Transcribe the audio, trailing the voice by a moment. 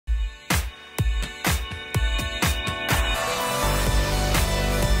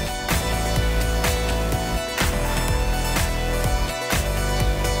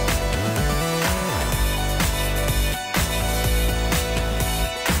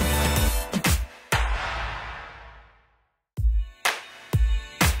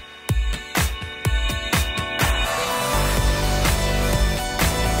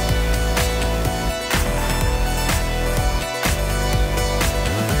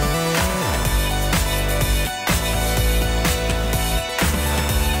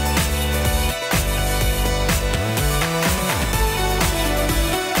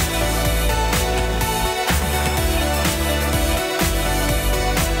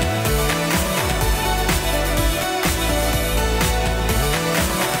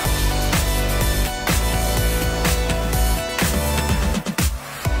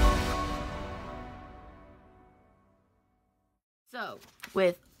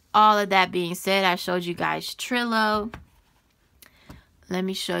all of that being said, I showed you guys Trello. Let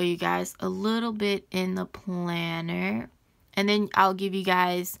me show you guys a little bit in the planner. And then I'll give you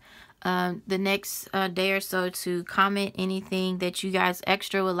guys the next day or so to comment anything that you guys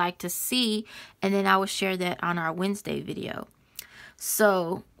extra would like to see. And then I will share that on our Wednesday video.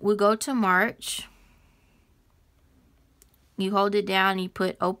 So we'll go to March. You hold it down, you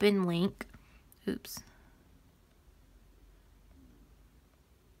put open link. Oops.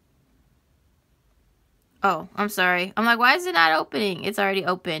 Oh, I'm sorry. I'm like, why is it not opening? It's already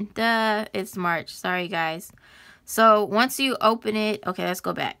open. Duh, it's March. Sorry, guys. So once you open it, okay, let's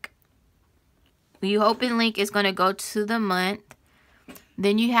go back. When you open link, it's going to go to the month.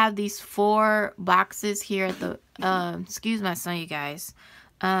 Then you have these 4 boxes here at the, excuse my son, you guys.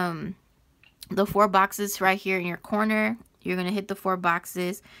 The 4 boxes right here in your corner. You're going to hit the 4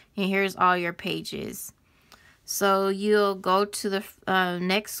 boxes, and here's all your pages. So you'll go to the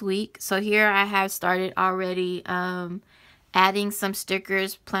next week. So here I have started already adding some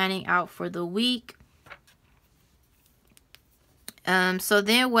stickers, planning out for the week. So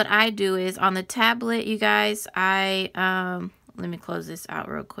then what I do is on the tablet, you guys, let me close this out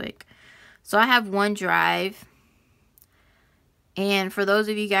real quick. So I have OneDrive. And for those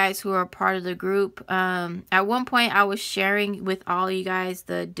of you guys who are part of the group, at one point I was sharing with all you guys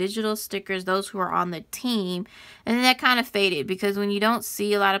the digital stickers, those who are on the team. And then that kind of faded because when you don't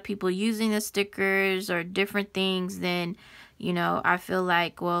see a lot of people using the stickers or different things, then, you know, I feel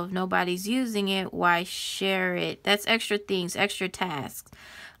like, well, if nobody's using it, why share it? That's extra things, extra tasks.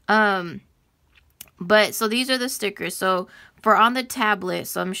 But so these are the stickers. So for on the tablet,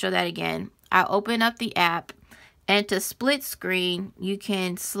 so let me show that again. I open up the app. And to split screen, you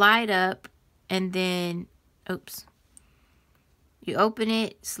can slide up and then, oops. You open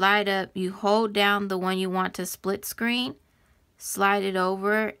it, slide up, you hold down the one you want to split screen, slide it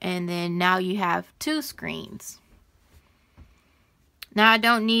over, and then now you have 2 screens. Now I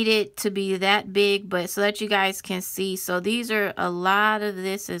don't need it to be that big, but so that you guys can see. So these are, a lot of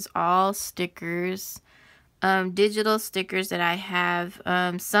this is all stickers, digital stickers that I have,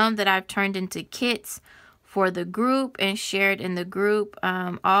 some that I've turned into kits for the group and shared in the group.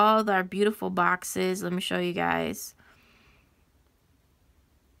 All our beautiful boxes. Let me show you guys.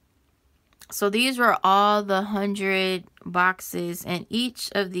 So these were all the 100 boxes, and each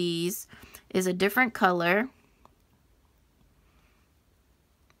of these is a different color.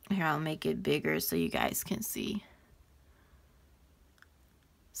 Here, I'll make it bigger so you guys can see.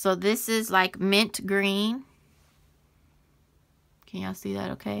 So this is like mint green. Can y'all see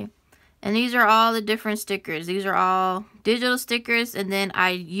that okay? And these are all the different stickers. These are all digital stickers. And then I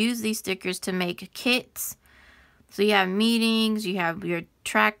use these stickers to make kits. So you have meetings, you have your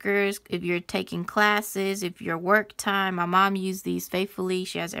trackers, if you're taking classes, if your work time. My mom used these faithfully.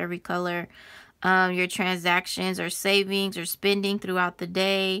 She has every color. Your transactions or savings or spending throughout the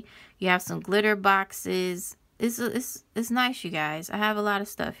day. You have some glitter boxes. It's nice, you guys. I have a lot of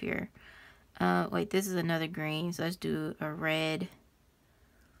stuff here. Wait, this is another green. So let's do a red.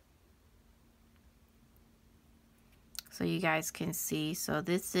 So you guys can see. So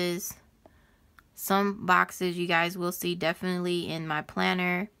this is some boxes you guys will see definitely in my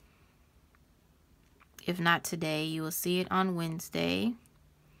planner. If not today, you will see it on Wednesday.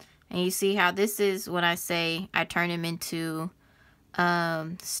 And you see how this is when I say I turn them into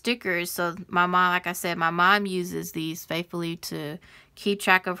stickers. So my mom, like I said, my mom uses these faithfully to keep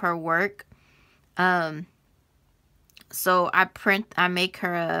track of her work. So I make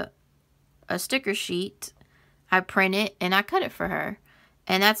her a sticker sheet. I print it and I cut it for her.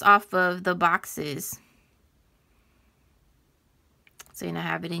 And that's off of the boxes. So I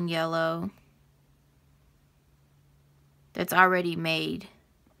have it in yellow. That's already made.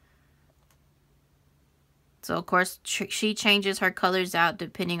 So of course she changes her colors out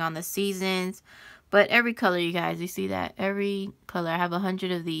depending on the seasons. But every color, you guys, you see that? Every color. I have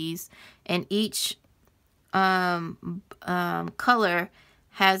 100 of these. And each color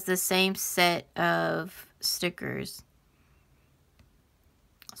has the same set of stickers.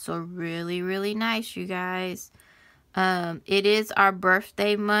 So really, really nice, you guys. It is our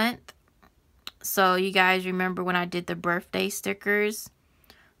birthday month. So you guys remember when I did the birthday stickers?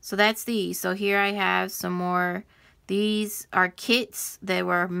 So that's these. So here I have some more. These are kits that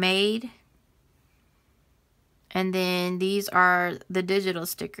were made. And then these are the digital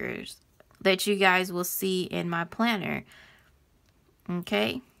stickers that you guys will see in my planner.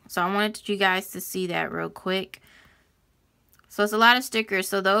 Okay. So I wanted you guys to see that real quick. So it's a lot of stickers.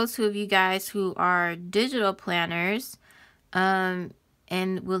 So those of you guys who are digital planners, and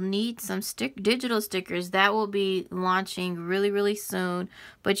and we'll need some digital stickers that will be launching really soon.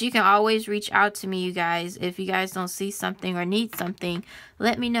 But you can always reach out to me, you guys. If you guys don't see something or need something,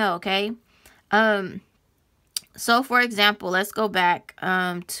 let me know, okay? So for example, let's go back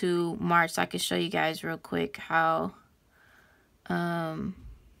to March so I can show you guys real quick how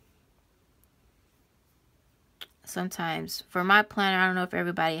sometimes for my planner, I don't know if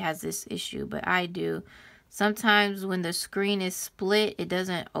everybody has this issue, but I do. Sometimes when the screen is split, it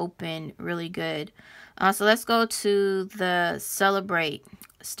doesn't open really good. So let's go to the Celebrate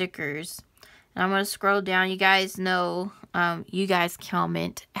stickers. And I'm going to scroll down. You guys know, you guys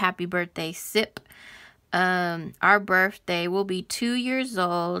comment, happy birthday, Sip. Our birthday will be 2 years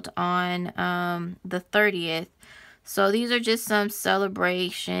old on the 30th. So these are just some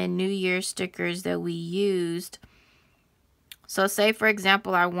celebration New Year stickers that we used. So say, for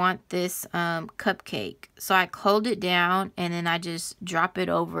example, I want this cupcake. So I hold it down and then I just drop it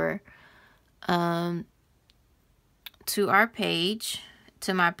over to our page,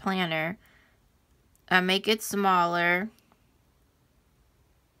 to my planner. I make it smaller.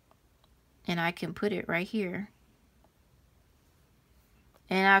 And I can put it right here.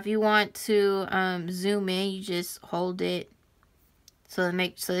 And now if you want to zoom in, you just hold it so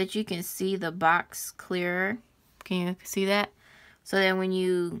that you can see the box clearer. Can you see that? So then when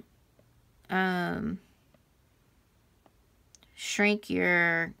you shrink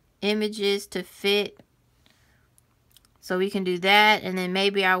your images to fit, so we can do that. And then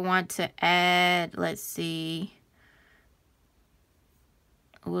maybe I want to add, let's see,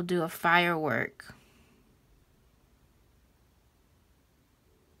 we'll do a firework.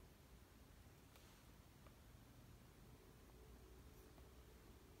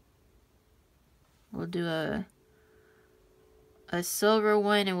 We'll do a silver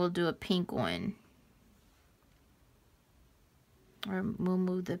one and we'll do a pink one. Or we'll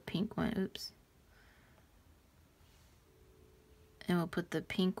move the pink one. Oops. And we'll put the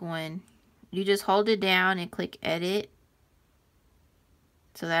pink one. You just hold it down and click edit.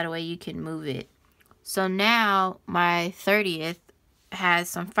 So that way you can move it. So now my 30th has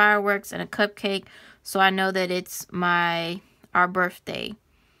some fireworks and a cupcake. So I know that it's our birthday.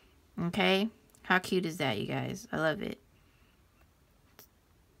 Okay? How cute is that, you guys? I love it.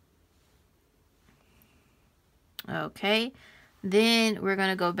 Okay. Then we're going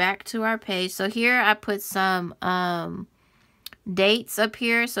to go back to our page. So here I put some dates up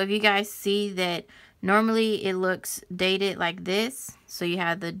here. So if you guys see that normally it looks dated like this. So you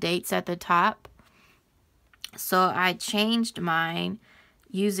have the dates at the top. So I changed mine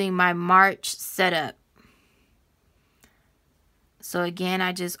using my March setup. So again,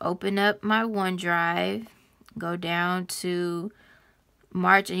 I just open up my OneDrive, go down to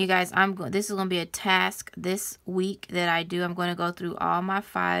March, and you guys, this is going to be a task this week that I do. I'm going to go through all my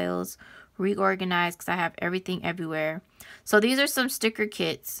files, reorganize because I have everything everywhere. So these are some sticker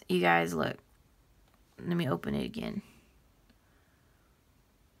kits, you guys. Look, let me open it again.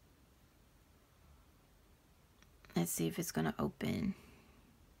 Let's see if it's going to open.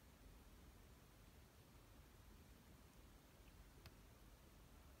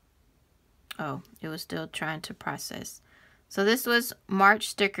 Oh, it was still trying to process. So this was March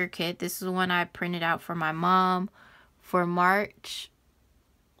sticker kit. This is one I printed out for my mom for March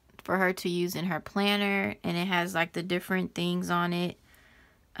for her to use in her planner. And it has like the different things on it.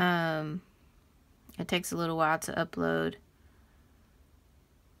 It takes a little while to upload.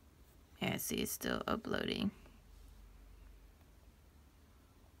 Yeah, see, it's still uploading.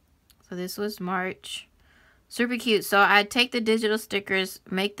 So this was March. Super cute. So I take the digital stickers,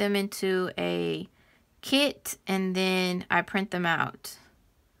 make them into a kit, and then I print them out.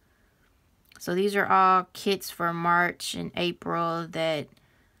 So these are all kits for March and April that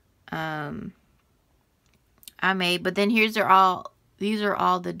I made. But then these are all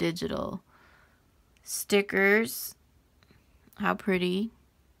the digital stickers. How pretty.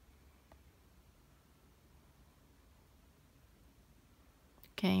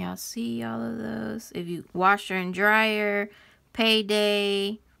 Can y'all see all of those? If you washer and dryer,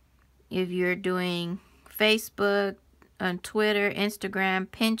 payday, if you're doing Facebook, on Twitter, Instagram,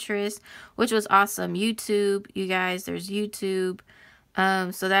 Pinterest, which was awesome. YouTube, you guys, there's YouTube.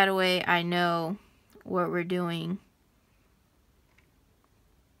 So that way I know what we're doing.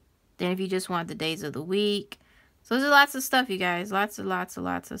 Then if you just want the days of the week. So there's lots of stuff, you guys. Lots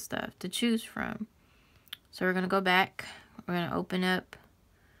of stuff to choose from. So we're going to go back. We're going to open up.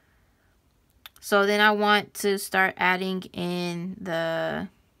 So then I want to start adding in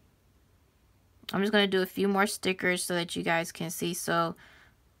I'm just going to do a few more stickers so that you guys can see. So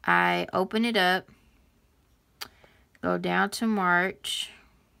I open it up, Go down to March.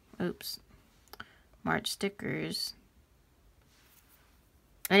 Oops. March stickers.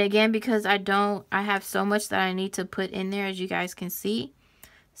 And again, because I have so much that I need to put in there, as you guys can see.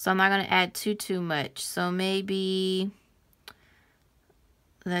 So I'm not going to add too much. So maybe,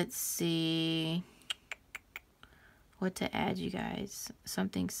 let's see what to add, you guys.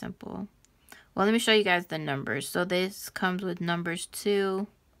 Something simple. Well, let me show you guys the numbers. So this comes with numbers 2.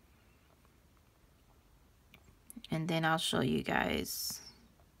 And then I'll show you guys.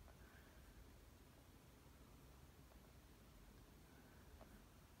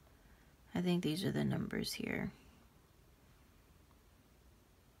 I think these are the numbers here.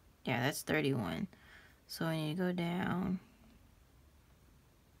 Yeah, that's 31. So I need to go down.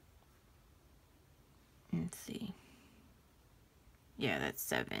 Let's see. Yeah, that's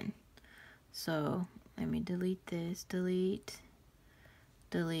 7. So let me delete this. Delete.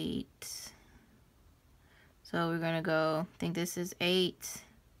 So we're going to go, I think this is 8.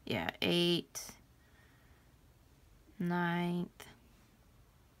 Yeah, 8. 9th.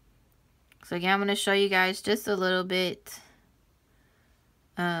 So again, I'm going to show you guys just a little bit.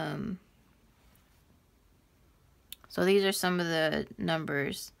 So these are some of the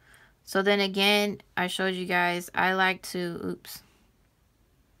numbers. So then again, I showed you guys, I like to, oops.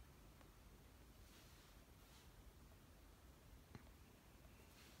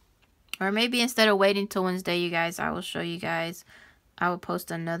 Or maybe instead of waiting till Wednesday, you guys, I will show you guys, I will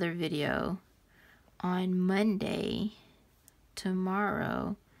post another video on Monday,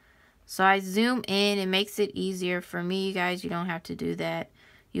 tomorrow. So I zoom in, it makes it easier for me, you guys. You don't have to do that.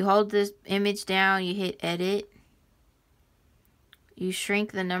 You hold this image down, you hit edit. You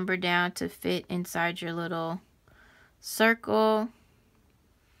shrink the number down to fit inside your little circle.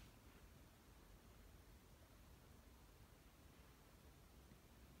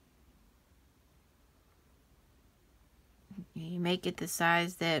 You make it the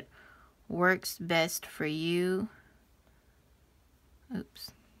size that works best for you.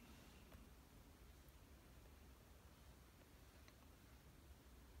 Oops.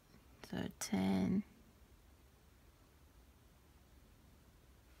 So 10.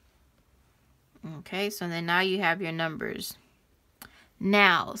 Okay, so then now you have your numbers.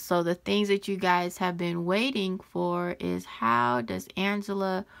 Now, so the things that you guys have been waiting for is, how does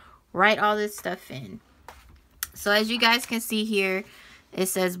Angela write all this stuff in? So as you guys can see here, it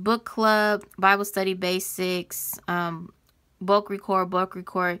says book club, Bible study basics, bulk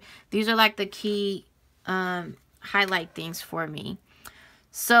record. These are like the key highlight things for me.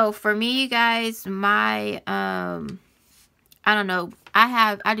 So for me, you guys, my I don't know,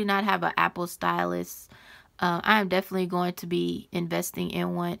 I do not have an Apple stylus. I am definitely going to be investing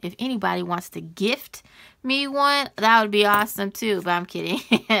in one. If anybody wants to gift me one, that would be awesome too, but I'm kidding.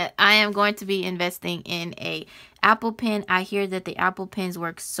 I am going to be investing in a Apple pen. I hear that the Apple pens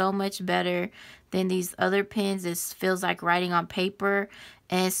work so much better than these other pens. This feels like writing on paper.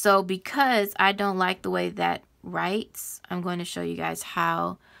 And so because I don't like the way that writes, I'm going to show you guys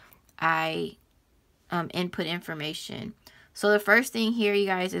how I input information. So the first thing here, you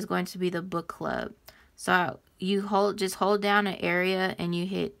guys, is going to be the book club. So you just hold down an area and you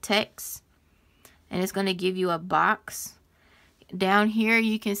hit text, and it's going to give you a box. Down here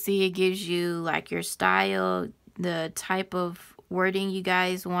you can see it gives you like your style, the type of wording you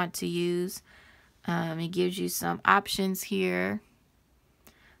guys want to use. It gives you some options here.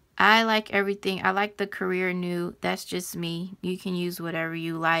 I like everything. I like the career new. That's just me. You can use whatever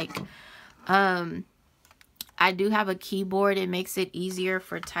you like. I do have a keyboard. It makes it easier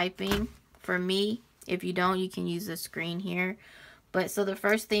for typing for me. If you don't, you can use the screen here. But so the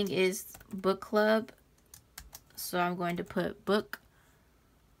first thing is book club. So I'm going to put book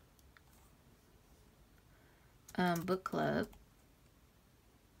club.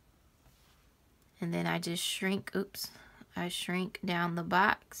 And then I just shrink, I shrink down the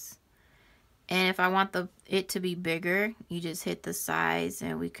box. And if I want it to be bigger, you just hit the size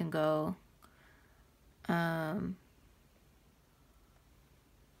and we can go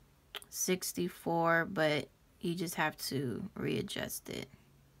 64, but you just have to readjust it.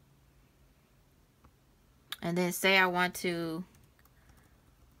 And then say I want to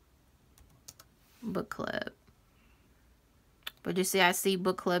book club. But you see, I see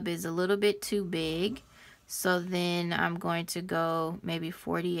book club is a little bit too big. So then I'm going to go maybe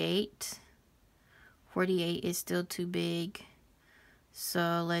 48. 48 is still too big.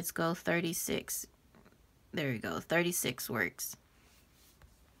 So let's go 36. There we go. 36 works.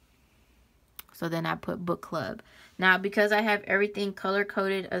 So then I put book club. Now, because I have everything color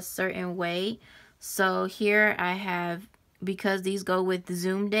coded a certain way, so here I have, because these go with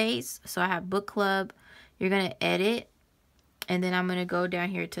Zoom days, so I have book club. You're going to edit, And then I'm going to go down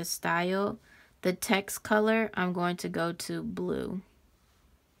here to style. The text color, I'm going to go to blue.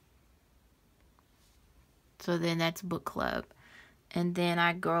 So then that's book club. And then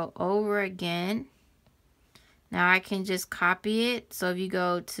I go over again. Now I can just copy it. So if you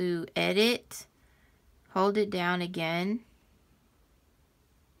go to edit, hold it down again.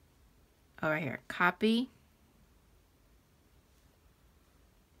 Oh, right here, copy.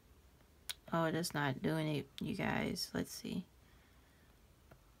 Oh, it is not doing it, you guys. Let's see.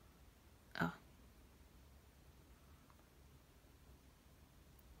 Oh.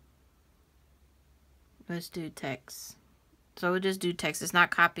 Let's do text. So we'll just do text. It's not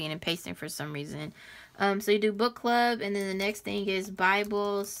copying and pasting for some reason. So you do book club, and then the next thing is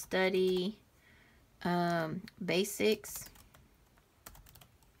Bible study basics.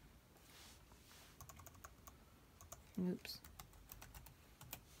 Oops.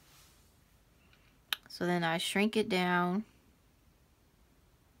 So then I shrink it down.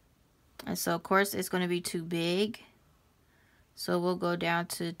 And so of course it's going to be too big. So we'll go down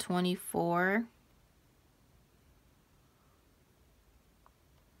to 24.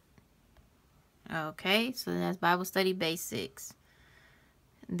 Okay, so then that's Bible study basics.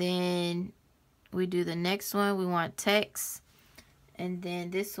 Then we do the next one. We want text. And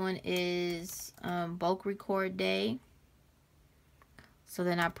then this one is bulk record day. So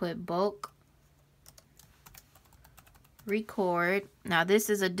then I put bulk record. Now this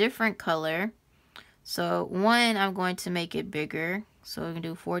is a different color. So one, I'm going to make it bigger. So we can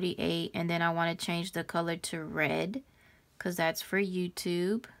do 48. And then I want to change the color to red, because that's for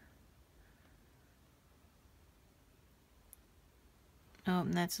YouTube. Oh,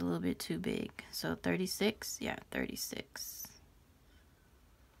 that's a little bit too big. So 36. Yeah, 36.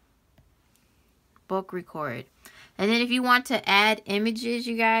 Bulk record. And then if you want to add images,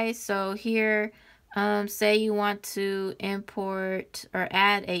 you guys, so here, say you want to import or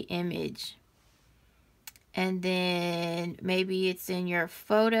add a image. And then maybe it's in your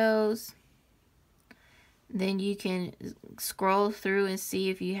photos. Then you can scroll through and see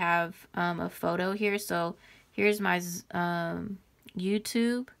if you have a photo here. So here's my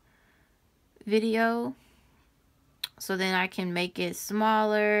YouTube video. So then I can make it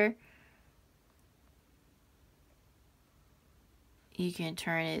smaller. You can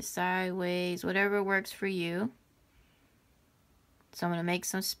turn it sideways, whatever works for you. So I'm going to make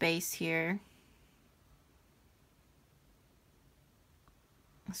some space here.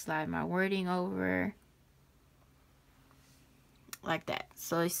 Slide my wording over like that.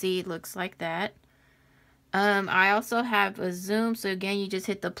 So you see it looks like that. I also have a zoom. So again, you just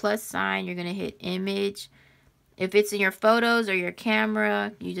hit the plus sign. You're going to hit image. If it's in your photos or your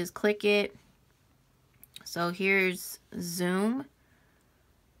camera, you just click it. So here's zoom.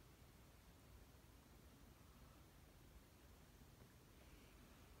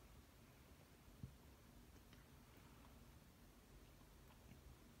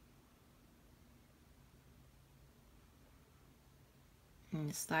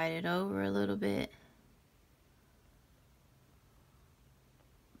 And slide it over a little bit.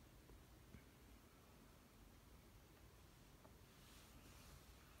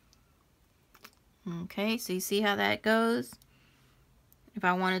 Okay, so you see how that goes? If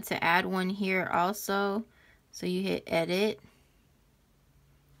I wanted to add one here also, so you hit edit.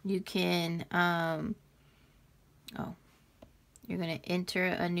 You can, you're going to enter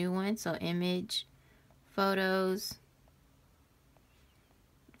a new one. So image, photos,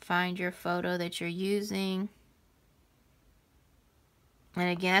 find your photo that you're using. And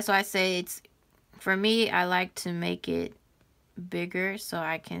again, that's why I say it's, for me, I like to make it bigger so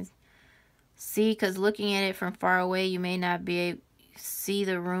I can see, because looking at it from far away, you may not be able to see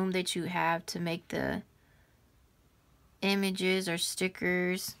the room that you have to make the images or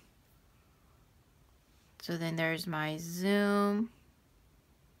stickers. So then there's my zoom.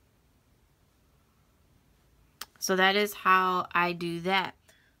 So that is how I do that.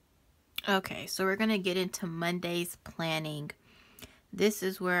 Okay, so we're going to get into Monday's planning. This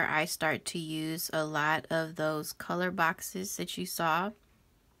is where I start to use a lot of those color boxes that you saw.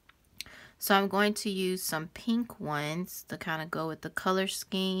 So I'm going to use some pink ones to kind of go with the color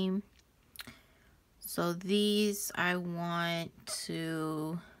scheme. So these I want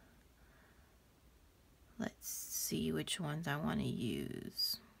to, let's see which ones I want to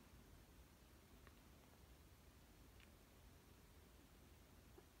use.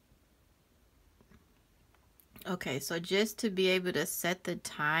 Okay, so just to be able to set the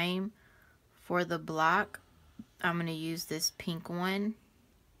time for the block, I'm going to use this pink one.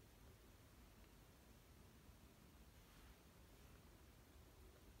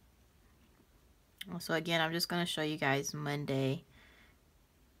 So again, I'm just going to show you guys Monday.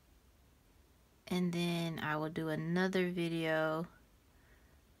 And then I will do another video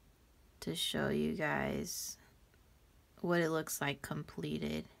to show you guys what it looks like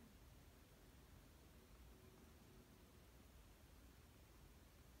completed.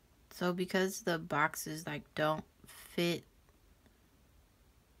 So because the boxes like don't fit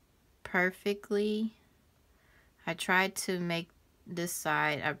perfectly, I tried to make this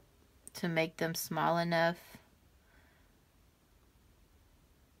side to make them small enough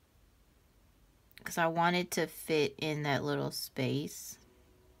because I wanted to fit in that little space.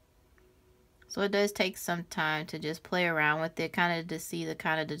 So it does take some time to just play around with it, kind of to see the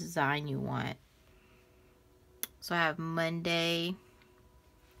kind of the design you want. So I have Monday,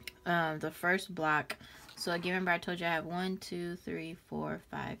 the first block. So again, remember I told you I have 1, 2, 3, 4,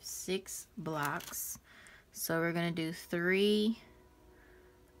 5, 6 blocks. So we're gonna do 3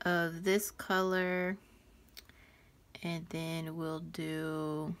 of this color, and then we'll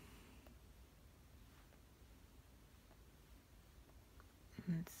do,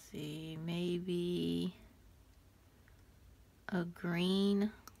 let's see, maybe a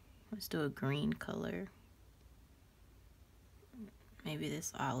green. Let's do a green color. Maybe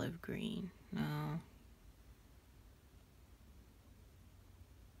this olive green. No.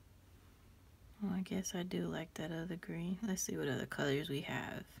 Well, I guess I do like that other green. Let's see what other colors we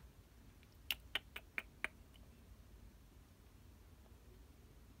have.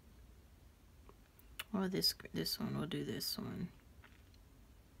 Or this one. We'll do this one.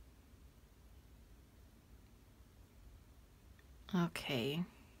 Okay.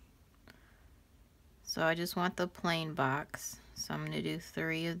 So I just want the plain box. So I'm going to do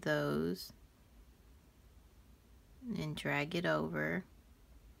 3 of those. And drag it over.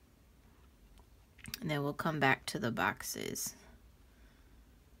 And then we'll come back to the boxes.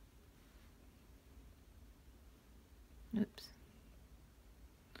 Oops.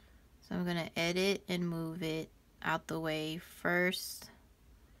 So I'm going to edit and move it out the way first.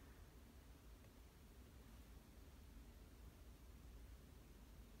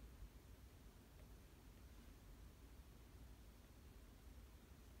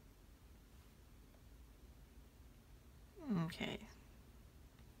 Okay.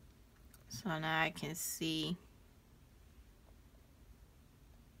 So now I can see.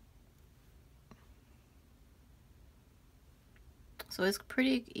 So it's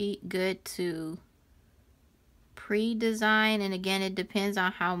pretty good to pre-design, and again, it depends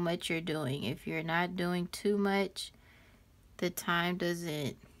on how much you're doing. If you're not doing too much, the time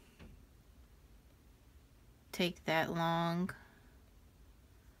doesn't take that long.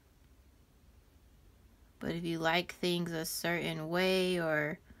 But if you like things a certain way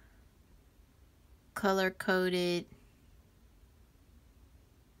or color coded,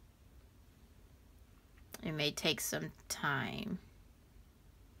 it may take some time.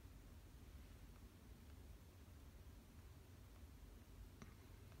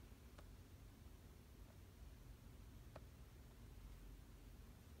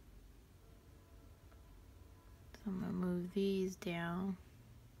 So I'm gonna move these down.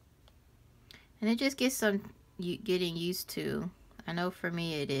 And it just gets some getting used to. I know for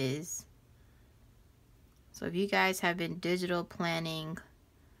me it is. So if you guys have been digital planning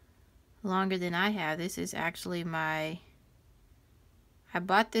longer than I have, this is actually I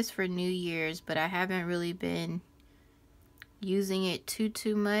bought this for New Year's, but I haven't really been using it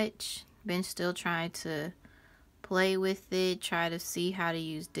too much. Been still trying to play with it, try to see how to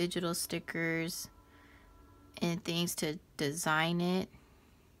use digital stickers and things to design it.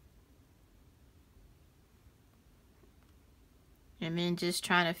 And then just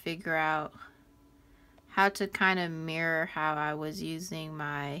trying to figure out how to kind of mirror how I was using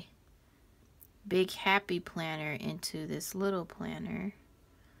my big happy planner into this little planner.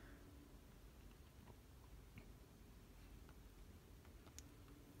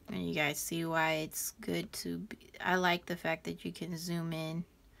 And you guys see why it's good to be, I like the fact that you can zoom in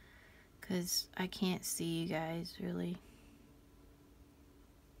because I can't see you guys really.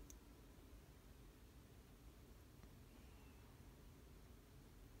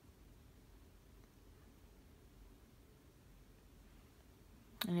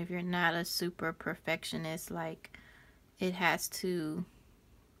 And if you're not a super perfectionist, like it has to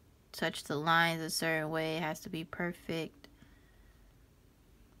touch the lines a certain way, it has to be perfect.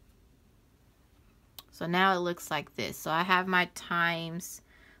 So now it looks like this. So I have my times,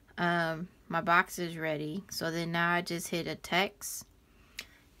 my box is ready. So then now I just hit a text.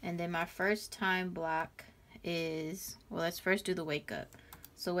 And then my first time block is, well, let's first do the wake up.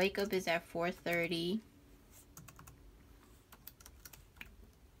 So wake up is at 4:30.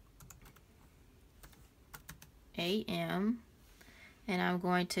 a.m. and I'm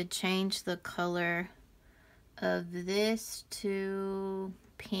going to change the color of this to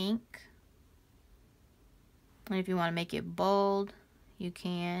pink. And if you want to make it bold, you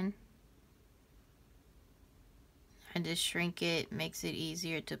can. And just shrink it, makes it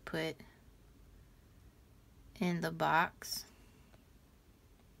easier to put in the box.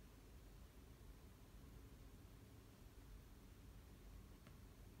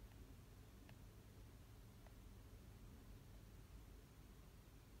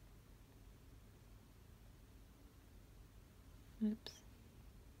 Oops.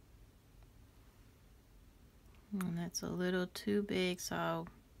 And that's a little too big, so I'll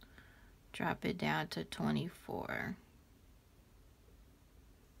drop it down to 24.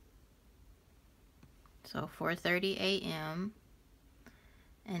 So 4:30 a.m.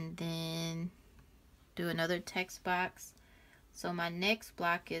 and then do another text box. So my next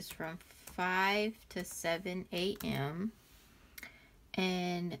block is from 5 to 7 a.m.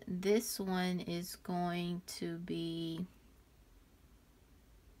 and this one is going to be,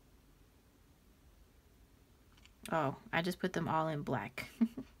 oh, I just put them all in black. I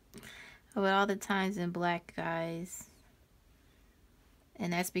put all the times in black, guys.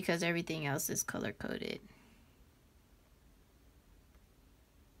 And that's because everything else is color coded.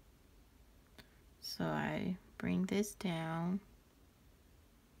 So I bring this down.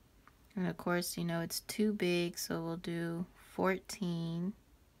 And of course, you know, it's too big, so we'll do 14.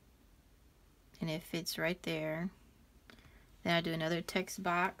 And it fits right there. Then I do another text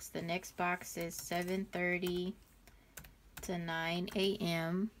box. The next box is 7:30 to 9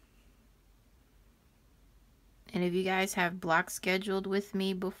 a.m. And if you guys have blocks scheduled with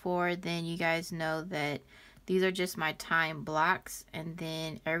me before, then you guys know that these are just my time blocks, and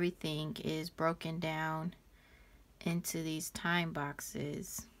then everything is broken down into these time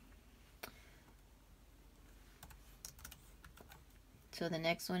boxes. So the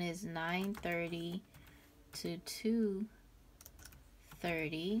next one is 9:30 to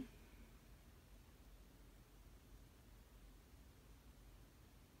 2:30.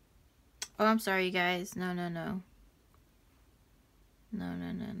 Oh, I'm sorry, you guys. No.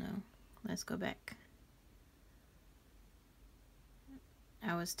 Let's go back.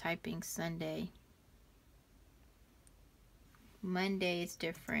 I was typing Sunday. Monday is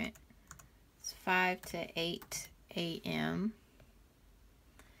different. It's 5 to 8 a.m.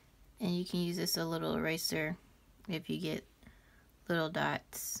 And you can use this a little eraser if you get little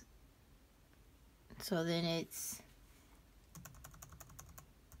dots. So then it's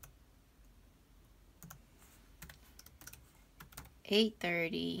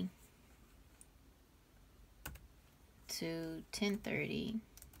 8:30 to 10:30.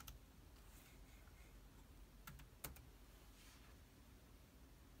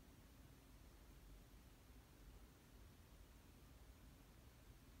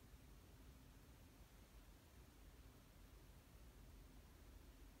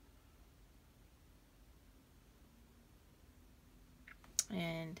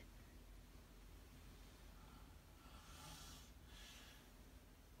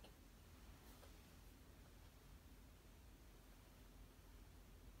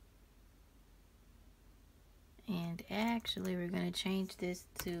 And actually we're going to change this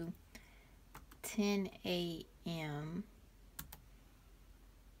to 10 a.m.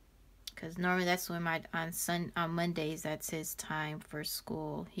 because normally that's when on Mondays that's his time for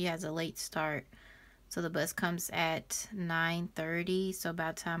school. He has a late start, so the bus comes at 9:30. So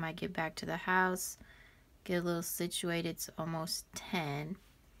by the time I get back to the house, get a little situated, it's almost 10.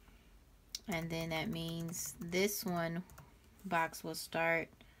 And then that means this one box will start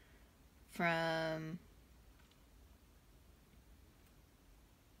from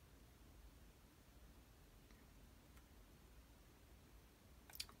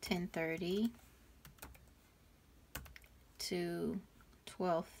 10:30 to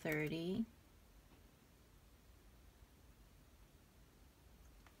 12:30.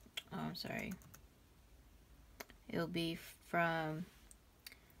 Oh, I'm sorry. It'll be from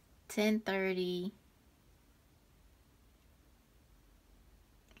 10:30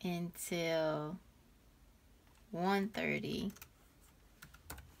 until 1:30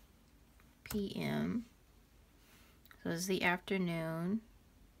 p.m. So it's the afternoon.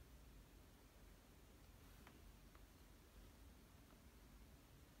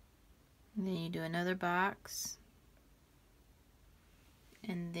 And then you do another box.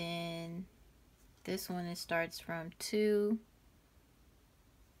 And then this one, it starts from 2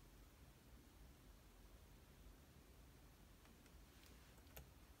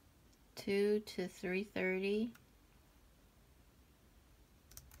 to 3:30.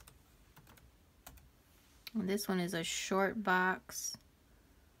 And this one is a short box.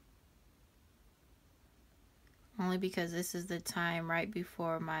 Only because this is the time right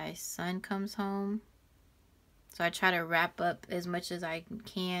before my son comes home. So I try to wrap up as much as I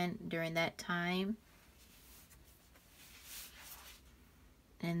can during that time.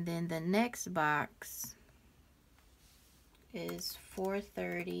 And then the next box is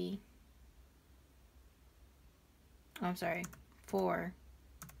 4:30. I'm sorry, 4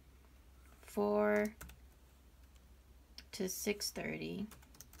 to 6:30.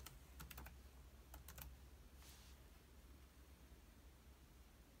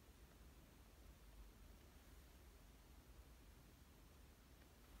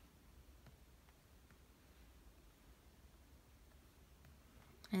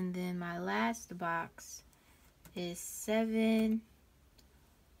 And then my last box is 7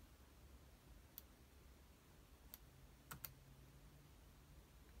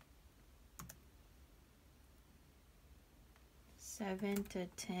 to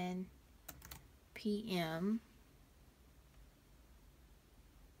 10 p.m.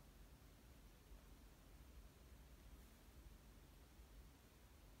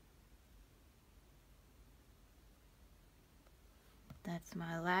 That's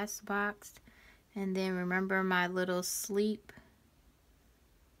my last box. And then remember my little sleep.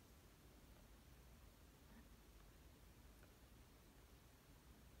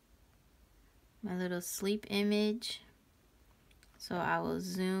 My little sleep image. So I will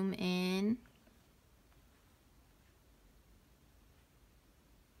zoom in.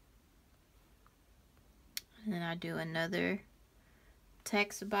 And then I do another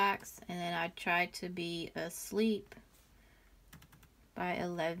text box. And then I try to be asleep by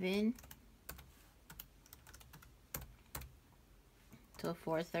 11 till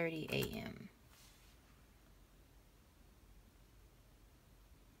 4:30 a.m.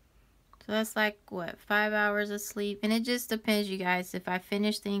 So that's like, what, 5 hours of sleep? And it just depends, you guys. If I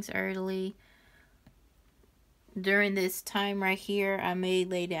finish things early during this time right here, I may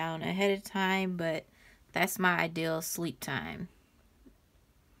lay down ahead of time, but that's my ideal sleep time.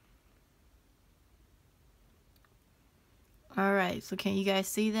 Alright, so can you guys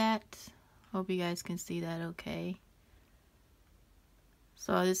see that? Hope you guys can see that okay.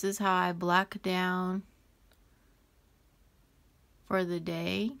 So this is how I block down for the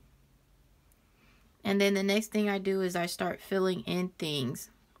day. And then the next thing I do is I start filling in things.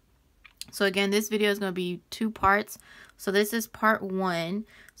 So again, this video is going to be 2 parts. So this is part 1.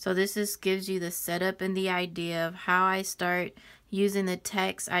 So this gives you the setup and the idea of how I start using the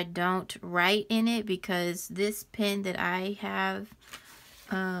text. I don't write in it because this pen that I have,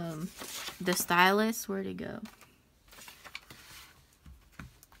 the stylus, where'd it go?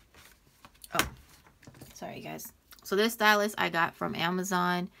 Oh, sorry guys. So this stylus I got from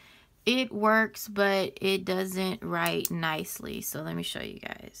Amazon. It works, but it doesn't write nicely. So let me show you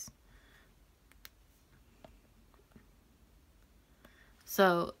guys.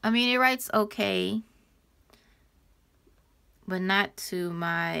 So, I mean, it writes okay, but not to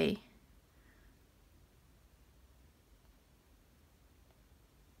my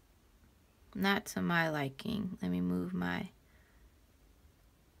liking. Let me move my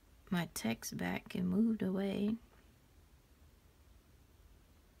text back. It moved away.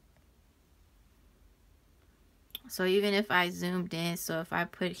 So even if I zoomed in, so if I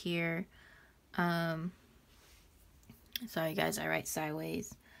put here, sorry guys, I write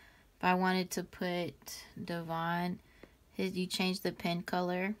sideways. If I wanted to put Devon, you change the pen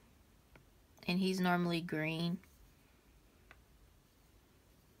color, and he's normally green.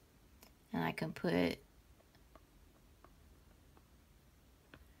 And I can put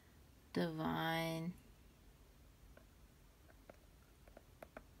Devon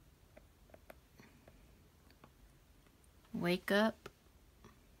wake up.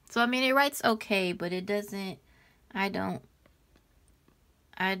 So I mean, it writes okay, but it doesn't, I don't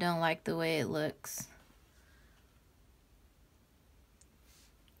like the way it looks.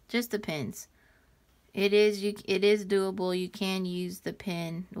 Just depends. It is doable. You can use the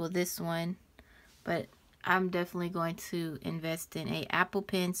pen, well, this one, but I'm definitely going to invest in a Apple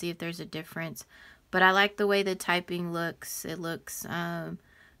pen, see if there's a difference. But I like the way the typing looks. It looks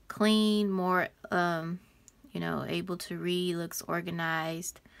clean, more you know, able to read, looks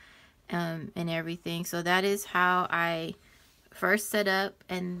organized, and everything. So that is how I first set up,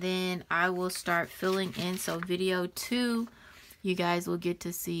 and then I will start filling in. So video 2, you guys will get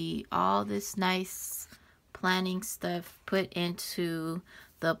to see all this nice planning stuff put into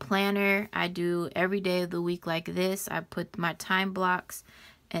the planner. I do every day of the week like this. I put my time blocks,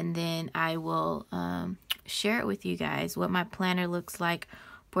 and then I will share it with you guys what my planner looks like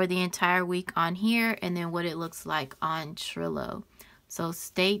for the entire week on here, and then what it looks like on Trello. So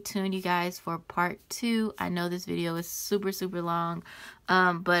stay tuned, you guys, for part 2. I know this video is super long,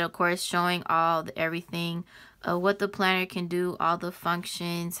 but of course showing all everything, what the planner can do, all the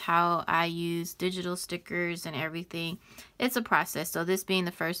functions, how I use digital stickers and everything. It's a process. So this being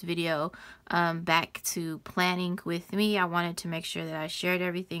the first video back to planning with me, I wanted to make sure that I shared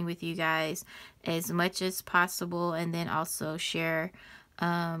everything with you guys as much as possible, and then also share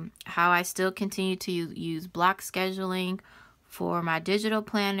how I still continue to use block scheduling for my digital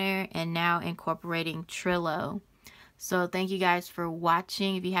planner, and now incorporating Trello. So thank you guys for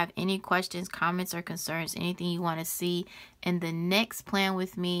watching. If you have any questions, comments, or concerns, anything you want to see in the next Plan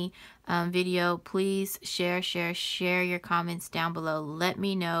With Me video, please share your comments down below. Let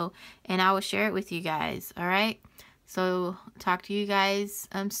me know, and I will share it with you guys. All right? So talk to you guys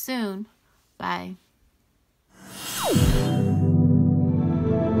soon. Bye.